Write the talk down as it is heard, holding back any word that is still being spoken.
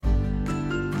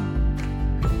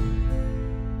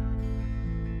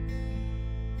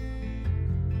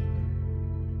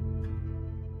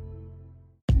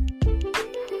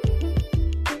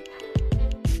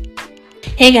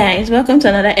Hey guys, welcome to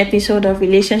another episode of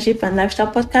Relationship and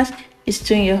Lifestyle Podcast. It's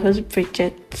doing your host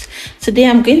Bridget. Today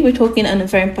I'm going to be talking on a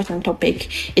very important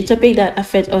topic. A topic that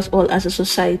affects us all as a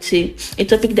society. A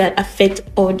topic that affects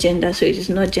all genders, so it is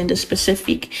not gender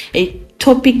specific. A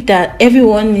topic that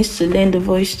everyone needs to lend a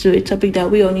voice to. A topic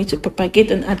that we all need to propagate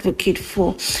and advocate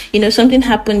for. Something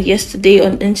happened yesterday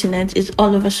on the internet. It's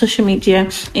all over social media.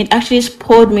 It actually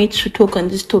spurred me to talk on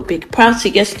this topic. Prior to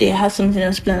yesterday, I had something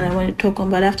else planned I wanted to talk on,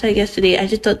 but after yesterday, I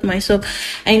just thought to myself,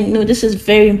 I know this is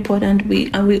very important. We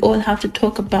all have to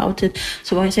talk about it.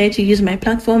 So I decided to use my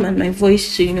platform and my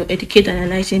voice to educate and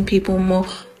enlighten people more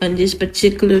on this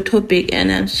particular topic.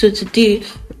 And so today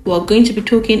we're going to be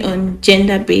talking on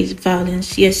gender-based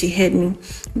violence. Yes, you heard me.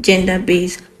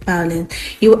 Gender-based violence.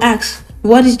 You ask,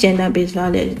 what is gender-based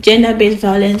violence? Gender-based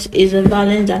violence is a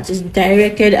violence that is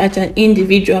directed at an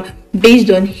individual based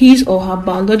on his or her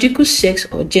biological sex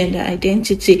or gender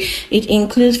identity. It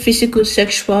includes physical,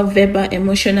 sexual, verbal,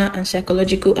 emotional, and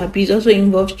psychological abuse. It also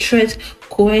involves threat,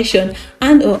 coercion,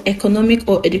 and or economic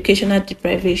or educational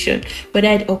deprivation, whether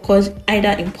it occurs either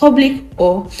in public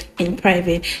or in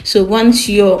private. So once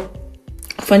your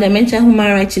fundamental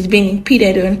human rights is being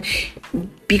impeded on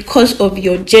because of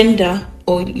your gender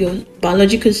or your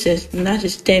biological sex, and that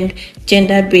is termed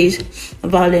gender-based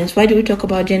violence. Why do we talk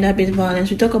about gender-based violence?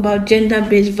 We talk about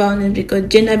gender-based violence because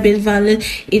gender-based violence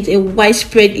is a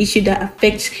widespread issue that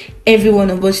affects every one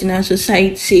of us in our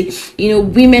society.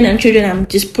 Women and children are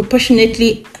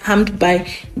disproportionately harmed by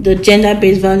the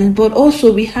gender-based violence, but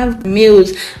also we have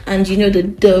males and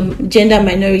the gender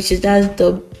minorities, that's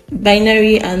the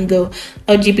binary and the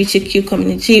LGBTQ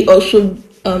community, also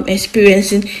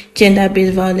experiencing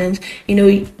gender-based violence.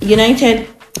 United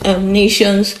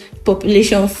Nations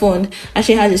Population Fund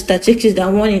actually has a statistics that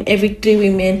 1 in every 3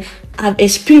 women have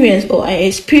experienced or are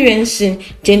experiencing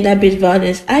gender-based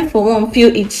violence. I for one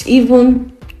feel it's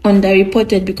even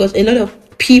underreported because a lot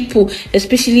of people,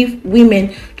 especially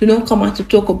women, do not come out to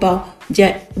talk about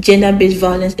their gender-based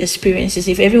violence experiences.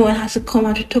 If everyone has to come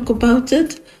out to talk about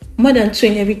it, more than 2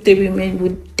 in every 3 women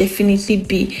would definitely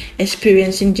be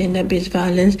experiencing gender-based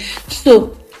violence.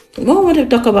 So when we want to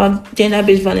talk about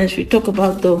gender-based violence, we talk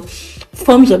about the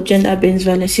forms of gender-based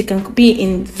violence. It can be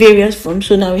in various forms.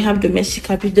 So now we have domestic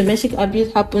abuse. Domestic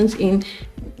abuse happens in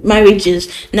marriages.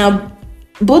 Now,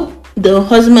 both the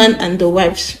husband and the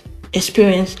wives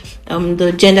experience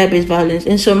the gender-based violence.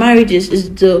 In some marriages,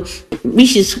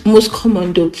 which is most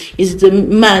common though, is the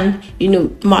man,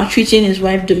 maltreating his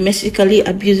wife, domestically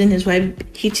abusing his wife,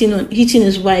 hitting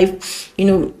his wife,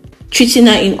 treating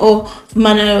her in all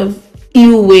manner of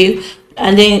ill way.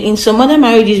 And then in some other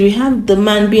marriages, we have the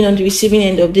man being on the receiving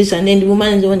end of this, and then the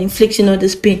woman is the one inflicting all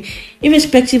this pain.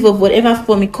 Irrespective of whatever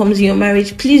form it comes in your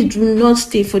marriage, please do not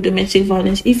stay for domestic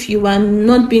violence. If you are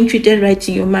not being treated right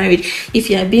in your marriage,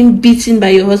 if you are being beaten by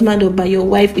your husband or by your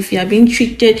wife, if you are being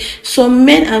treated, some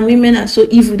men and women are so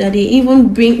evil that they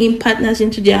even bring in partners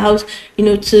into their house,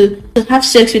 to have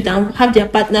sex with them, have their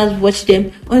partners watch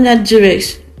them under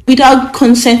duress without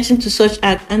consenting to such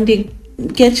act, and they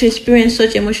get to experience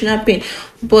such emotional pain.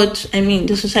 But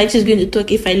the society is going to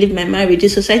talk if I leave my marriage. The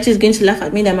society is going to laugh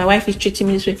at me that my wife is treating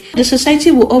me this way. The society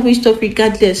will always talk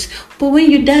regardless. But when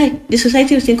you die, the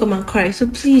society will still come and cry. So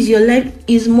please, your life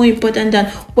is more important than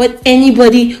what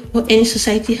anybody or any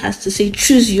society has to say.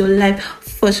 Choose your life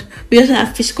first. We also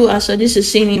have physical assault. This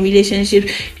is seen in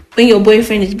relationships. When your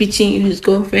boyfriend is beating you, his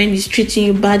girlfriend is treating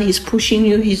you bad, he's pushing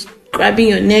you, he's grabbing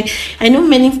your neck. I know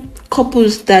many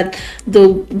couples that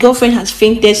the girlfriend has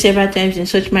fainted several times in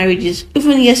such marriages.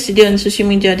 Even yesterday on social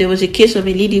media, there was a case of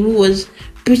a lady who was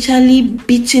brutally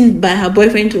beaten by her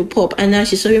boyfriend to a pulp, and now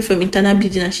she's suffering from internal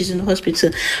bleeding and she's in the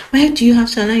hospital. Why do you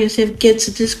have to allow yourself get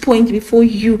to this point before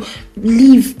you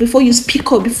leave, before you speak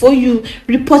up, before you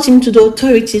report him to the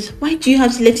authorities? Why do you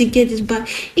have to let it get this bad?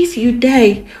 If you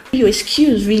die, your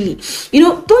excuse really.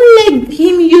 Don't let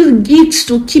him use gifts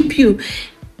to keep you.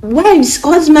 Wives,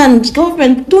 husbands,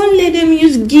 girlfriend, don't let them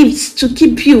use gifts to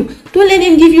keep you. Don't let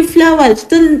them give you flowers.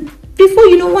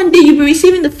 Before one day you'll be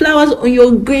receiving the flowers on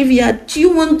your graveyard. Do you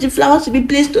want the flowers to be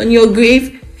placed on your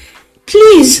grave?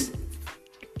 Please,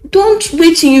 don't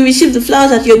wait till you receive the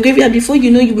flowers at your graveyard before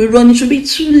you will run. It will be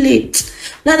too late.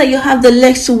 Now that you have the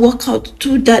legs to walk out,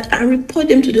 do that and report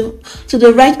them to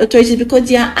the right authorities, because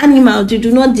they are animals. They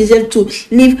do not deserve to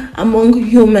live among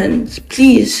humans.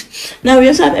 Please. Now we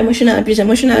also have emotional abuse.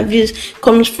 Emotional abuse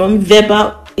comes from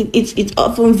verbal. It's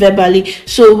often verbally.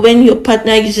 So when your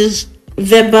partner uses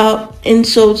verbal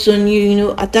insults on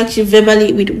you, attacks you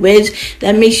verbally with words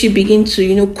that makes you begin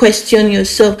to, question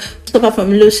yourself, suffer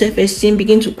from low self-esteem,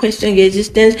 begin to question your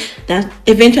existence, that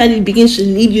eventually begins to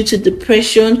lead you to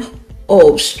depression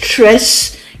or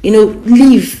stress,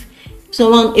 leave.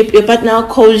 Someone, if your partner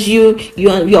calls you,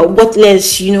 you're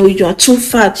worthless, you are too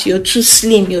fat, you're too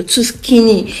slim, you're too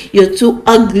skinny, you're too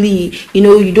ugly,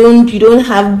 you don't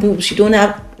have boobs, you don't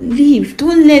have, leave.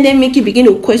 Don't let them make you begin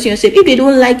to question yourself. If they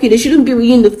don't like you, they shouldn't be with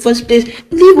you in the first place.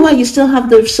 Leave while you still have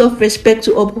the self-respect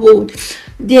to uphold.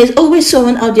 There's always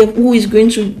someone out there who is going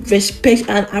to respect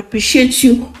and appreciate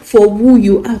you for who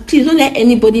you are. Please don't let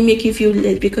anybody make you feel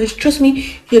less, because trust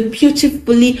me, you're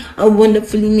beautifully and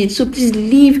wonderfully made. So please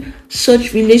leave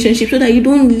such relationships so that it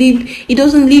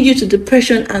doesn't lead you to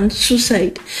depression and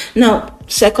suicide. Now,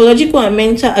 psychological and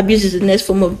mental abuse is the next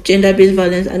form of gender-based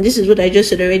violence, and this is what I just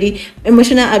said already.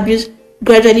 Emotional abuse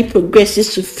gradually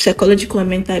progresses to psychological and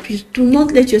mental abuse. Do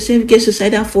not let yourself get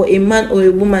suicidal for a man or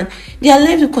a woman. Their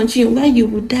life will continue while you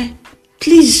will die.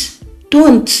 Please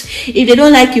don't. If they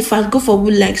don't like you fast, go for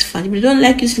who likes fast. If they don't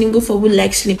like you slim, go for who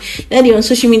likes slim. Then on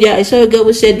social media, I saw a girl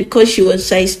who said because she was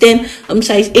size 10,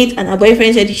 size 8, and her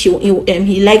boyfriend said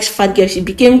he likes fat girls.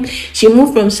 She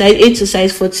moved from size 8 to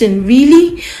size 14.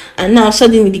 Really? And now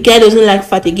suddenly the guy doesn't like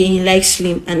fat again, he likes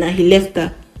slim, and now he left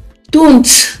her.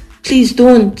 Don't. Please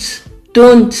don't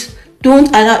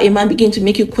allow a man begin to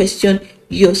make you question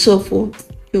yourself.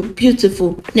 You're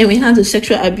beautiful. Then we have the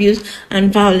sexual abuse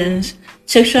and violence.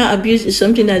 Sexual abuse is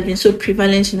something that's been so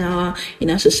prevalent in our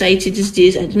society these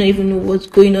days. I don't even know what's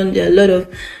going on. There are a lot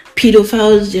of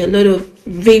pedophiles, there are a lot of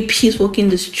rapists walking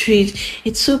the streets.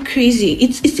 It's so crazy.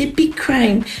 It's a big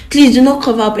crime. Please do not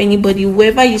cover up anybody.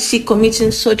 Whoever you see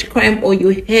committing such crime, or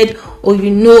you heard or you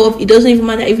know of, it doesn't even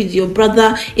matter if it's your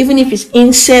brother, even if it's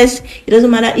incest, it doesn't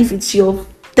matter if it's your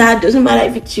dad, it doesn't matter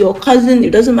if it's your cousin,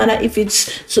 it doesn't matter if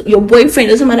it's your boyfriend,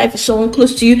 it doesn't matter if it's someone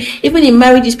close to you. Even in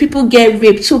marriages, people get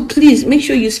raped. So please make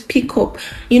sure you speak up,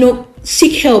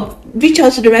 seek help, reach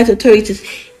out to the right authorities.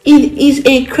 It is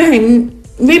a crime.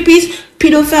 Rapists,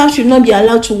 pedophiles should not be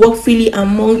allowed to walk freely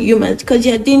among humans because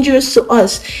they are dangerous to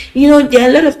us. There are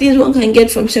a lot of things one can get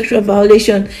from sexual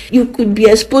violation. You could be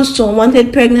exposed to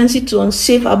unwanted pregnancy, to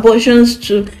unsafe abortions,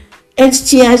 to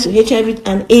STIs, to HIV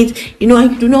and AIDS. And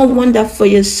you do not want that for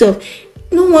yourself.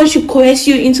 No one should coerce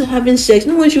you into having sex.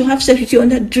 No one should have sex with you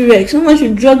under duress. No one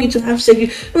should drug you to have sex with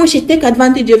you. No one should take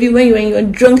advantage of you when you're in your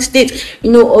drunk state,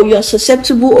 or you're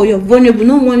susceptible or you're vulnerable.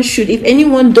 No one should. If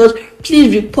anyone does,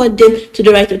 please report them to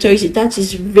the right authorities. That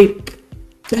is rape.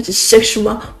 That is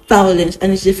sexual violence,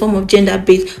 and it's a form of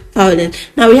gender-based violence.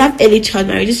 Now we have early child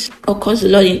marriage. This occurs a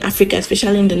lot in Africa,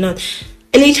 especially in the north.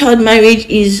 Early child marriage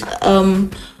is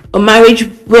a marriage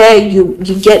where you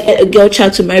get a girl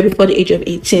child to marry before the age of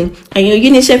 18. And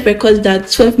UNICEF records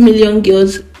that 12 million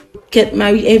girls get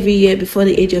married every year before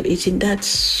the age of 18. That's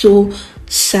so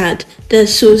sad.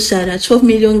 That's so sad that 12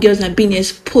 million girls are being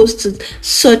exposed to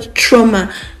such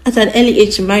trauma at an early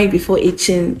age to marry before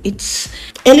 18.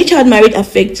 Early child marriage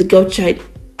affects the girl child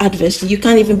adversely. You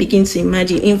can't even begin to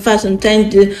imagine. In fact,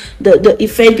 sometimes the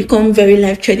effect become very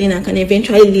life-threatening and can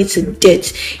eventually lead to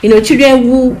death. Children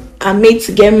who are made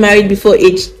to get married before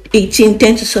age 18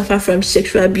 tend to suffer from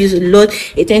sexual abuse a lot.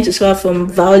 They tend to suffer from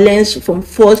violence, from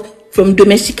force, from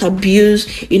domestic abuse.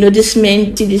 These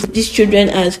men see these children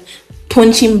as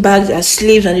punching bags, as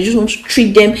slaves, and they just want to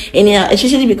treat them anyhow,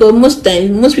 especially because most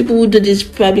people who do this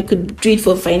probably could do it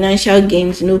for financial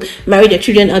gains, marry their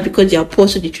children out because they are poor,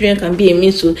 so the children can be a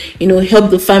means to help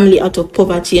the family out of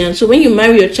poverty. And so when you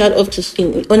marry your child off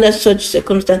to under such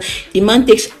circumstance, the man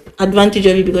takes advantage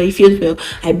of it because he feels, well,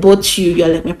 I bought you, you're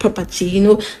like my property,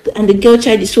 and the girl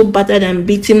child is so battered and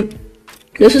beaten.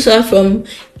 They also suffer from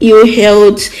ill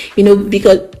health,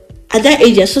 because at that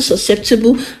age, they're so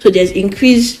susceptible, so there's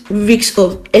increased risks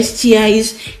of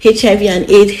STIs, HIV and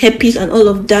AIDS, herpes, and all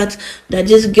of that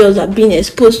these girls are being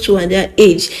exposed to at their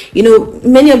age.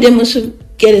 Many of them also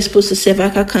get exposed to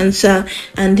cervical cancer,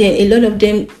 and then a lot of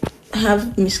them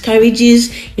have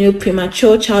miscarriages,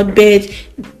 premature childbirth,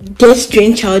 death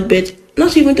during childbirth.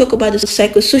 Not to even talk about the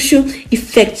psychosocial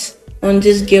effects on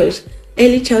these girls.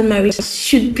 Early child marriage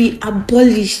should be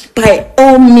abolished by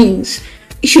all means.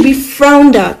 It should be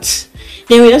frowned at.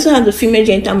 Then we also have the female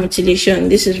genital mutilation.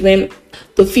 This is when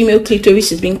the female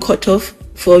clitoris is being cut off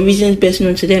for reasons best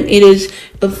known to them. It is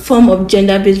a form of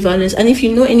gender-based violence. And if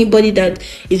you know anybody that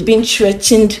is being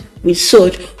threatened with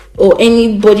such, or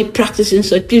anybody practicing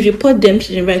such, please report them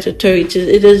to the right authorities.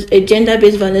 It is a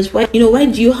gender-based violence. Why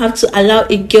do you have to allow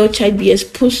a girl child be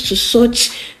exposed to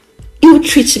such ill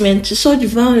treatment, to such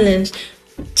violence?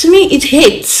 To me, it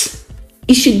hates.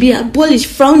 It should be abolished,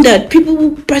 frowned at. People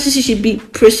who practice it should be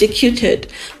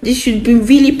persecuted. They should be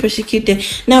really persecuted.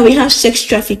 Now we have sex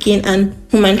trafficking and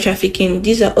human trafficking.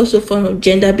 These are also forms of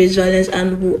gender-based violence,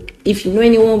 and if you know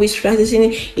anyone who is practicing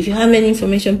it, if you have any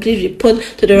information, please report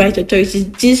to the right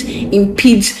authorities. This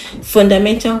impedes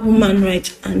fundamental human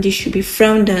rights and this should be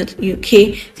frowned at.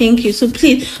 Okay, thank you. So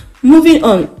please, moving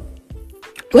on.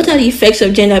 What are the effects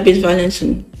of gender-based violence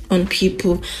on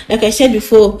people? Like I said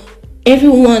before,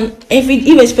 everyone,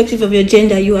 irrespective of your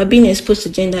gender, you are being exposed to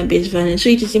gender-based violence. So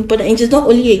it is important. It is not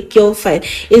only a girl fight,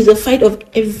 it's the fight of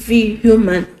every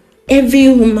human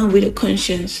with a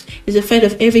conscience. It's the fight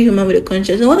of every human with a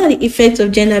conscience. And what are the effects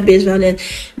of gender-based violence?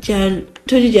 There are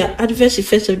adverse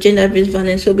effects of gender-based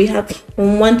violence. So we have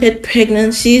unwanted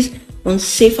pregnancies,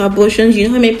 unsafe abortions. You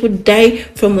know how many people die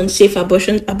from unsafe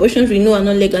abortions? Abortions we know are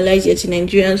not legalized yet in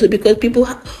Nigeria. So because people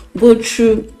go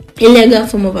through illegal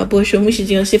form of abortion, which is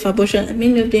the unsafe abortion, and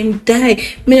many of them die,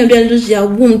 many of them lose their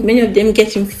womb, many of them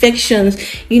get infections.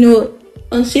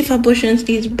 Unsafe abortions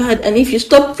is bad, and if you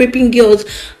stop raping girls,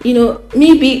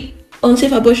 maybe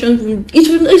unsafe abortion,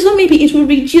 it will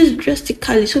reduce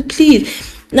drastically. So please.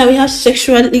 Now we have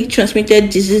sexually transmitted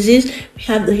diseases. We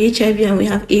have the HIV and we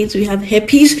have AIDS. We have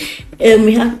herpes.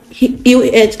 We have ill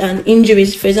health and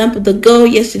injuries. For example, the girl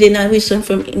yesterday now who suffered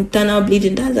from internal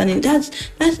bleeding. That's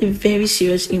a very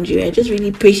serious injury. I just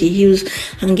really pray she heals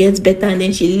and gets better, and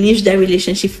then she leaves that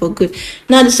relationship for good.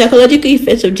 Now the psychological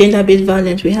effects of gender-based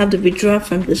violence. We have the withdrawal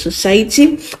from the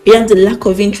society. We have the lack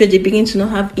of interest. They begin to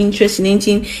not have interest in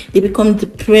anything. They become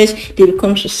depressed. They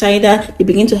become suicidal. They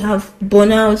begin to have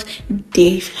burnout.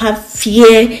 They have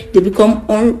fear. They become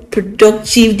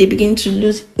unproductive. They begin to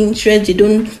lose interest. They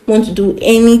don't want to do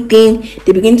anything.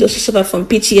 They begin to suffer from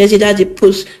PTSD, that's the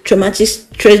post-traumatic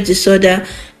stress disorder.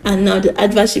 And now the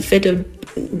adverse effect of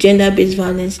gender-based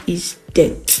violence is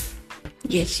death.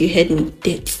 Yes, you heard me,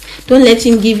 death. Don't let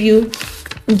him give you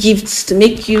gifts to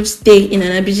make you stay in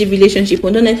an abusive relationship,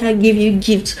 or don't let her give you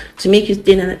gifts to make you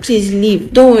stay in an. Please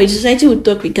leave. Don't worry, society will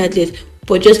talk regardless,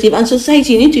 but just leave. And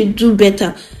society, you need to do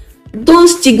better. Don't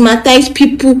stigmatize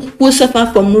people who suffer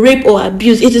from rape or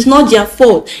abuse. It is not their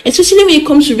fault, especially when it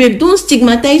comes to rape. Don't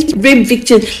stigmatize rape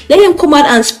victims. Let them come out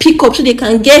and speak up so they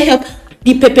can get help.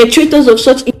 The perpetrators of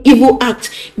such evil acts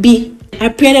be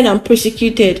apprehended and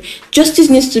prosecuted. Justice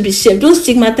needs to be served. Don't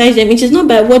stigmatize them. It is not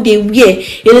by what they wear.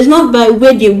 It is not by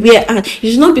where they wear at. It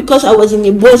is not because I was in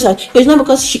a boy's house. It is not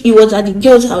because he was at the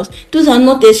girl's house. Those are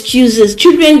not excuses.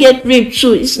 Children get raped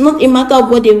too. It's not a matter of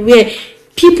what they wear.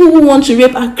 People who want to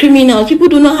rape are criminals. People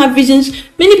do not have reasons.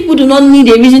 Many people do not need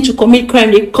a reason to commit crime.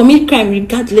 They commit crime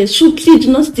regardless. So please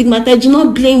do not stigmatize. Do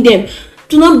not blame them.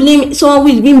 Do not blame someone who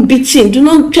is being beaten. Do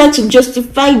not try to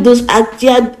justify those acts. They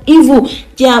are evil.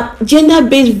 They are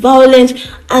gender-based violence,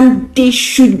 and they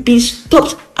should be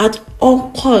stopped at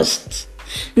all costs.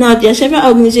 Now, there are several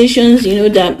organizations,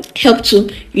 that help to,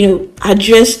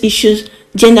 address issues,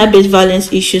 gender-based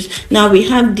violence issues. Now we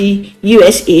have the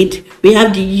USAID, we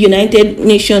have the United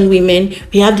Nations Women,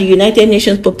 we have the United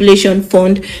Nations Population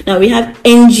Fund. Now we have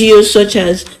NGOs such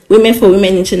as Women for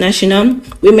Women International,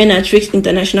 Women at Risk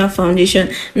International Foundation.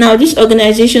 Now these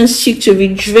organizations seek to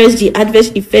redress the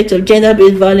adverse effects of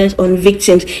gender-based violence on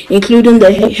victims, including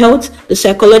the health, the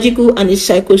psychological and the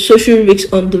psychosocial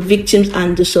risks on the victims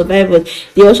and the survivors.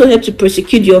 They also help to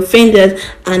prosecute the offenders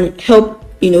and help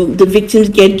the victims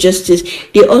get justice.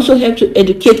 They also help to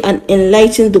educate and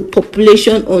enlighten the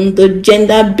population on the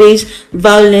gender-based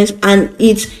violence and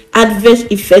its adverse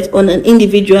effects on an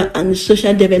individual and the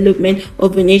social development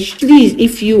of a nation. Please,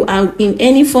 if you are in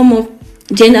any form of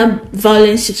gender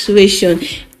violence situation,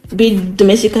 be it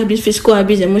domestic abuse, physical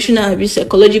abuse, emotional abuse,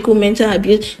 psychological, mental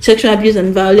abuse, sexual abuse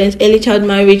and violence, early child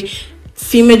marriage,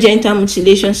 female genital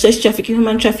mutilation, sex trafficking,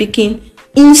 human trafficking,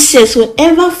 incest,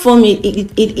 whatever form it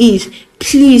is,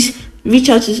 please reach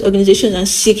out to this organization and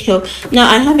seek help. Now,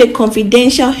 I have a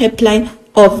confidential helpline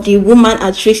of the Women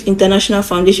at Risk International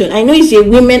Foundation. I know it's a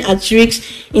Women at Risk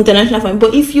International Foundation,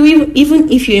 but even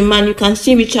if you're a man, you can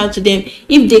still reach out to them.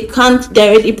 If they can't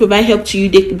directly provide help to you,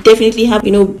 they definitely have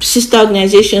sister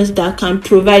organizations that can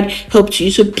provide help to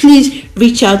you. So please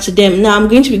reach out to them. Now I'm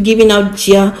going to be giving out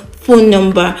their phone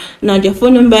number. Now their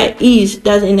phone number is,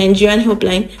 that's a Nigerian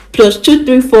helpline,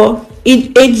 +234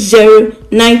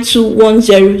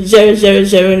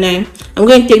 8092100009. I'm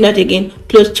going to take that again,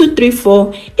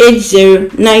 +234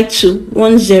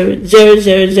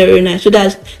 8092100009. So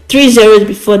that's 3 zeros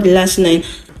before the last 9.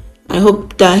 I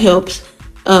hope that helps.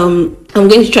 I'm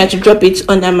going to try to drop it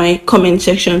under my comment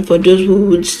section for those who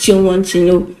would still want to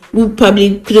know, who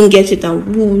probably couldn't get it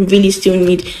and who really still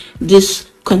need this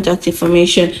contact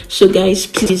information. So guys,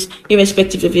 please,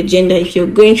 irrespective of your gender, if you're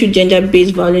going through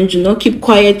gender-based violence, do not keep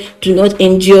quiet, do not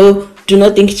endure, do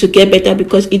not think to get better,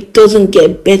 because it doesn't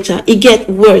get better, it gets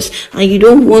worse. And you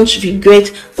don't want to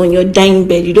regret on your dying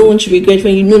bed. You don't want to regret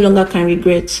when you no longer can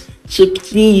regret. So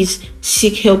please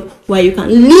seek help while you can.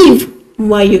 Live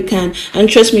while you can, and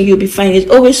trust me, you'll be fine. There's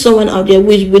always someone out there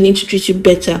who is willing to treat you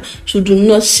better. So do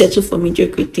not settle for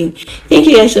mediocrity. Thank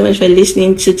you guys so much for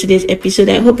listening to today's episode.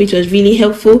 I hope it was really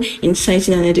helpful,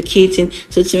 inciting, and educating.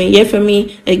 So to hear from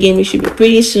me again, we should be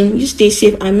pretty soon. You stay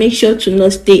safe and make sure to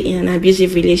not stay in an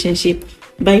abusive relationship.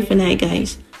 Bye for now,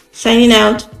 guys. Signing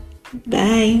out.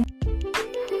 Bye.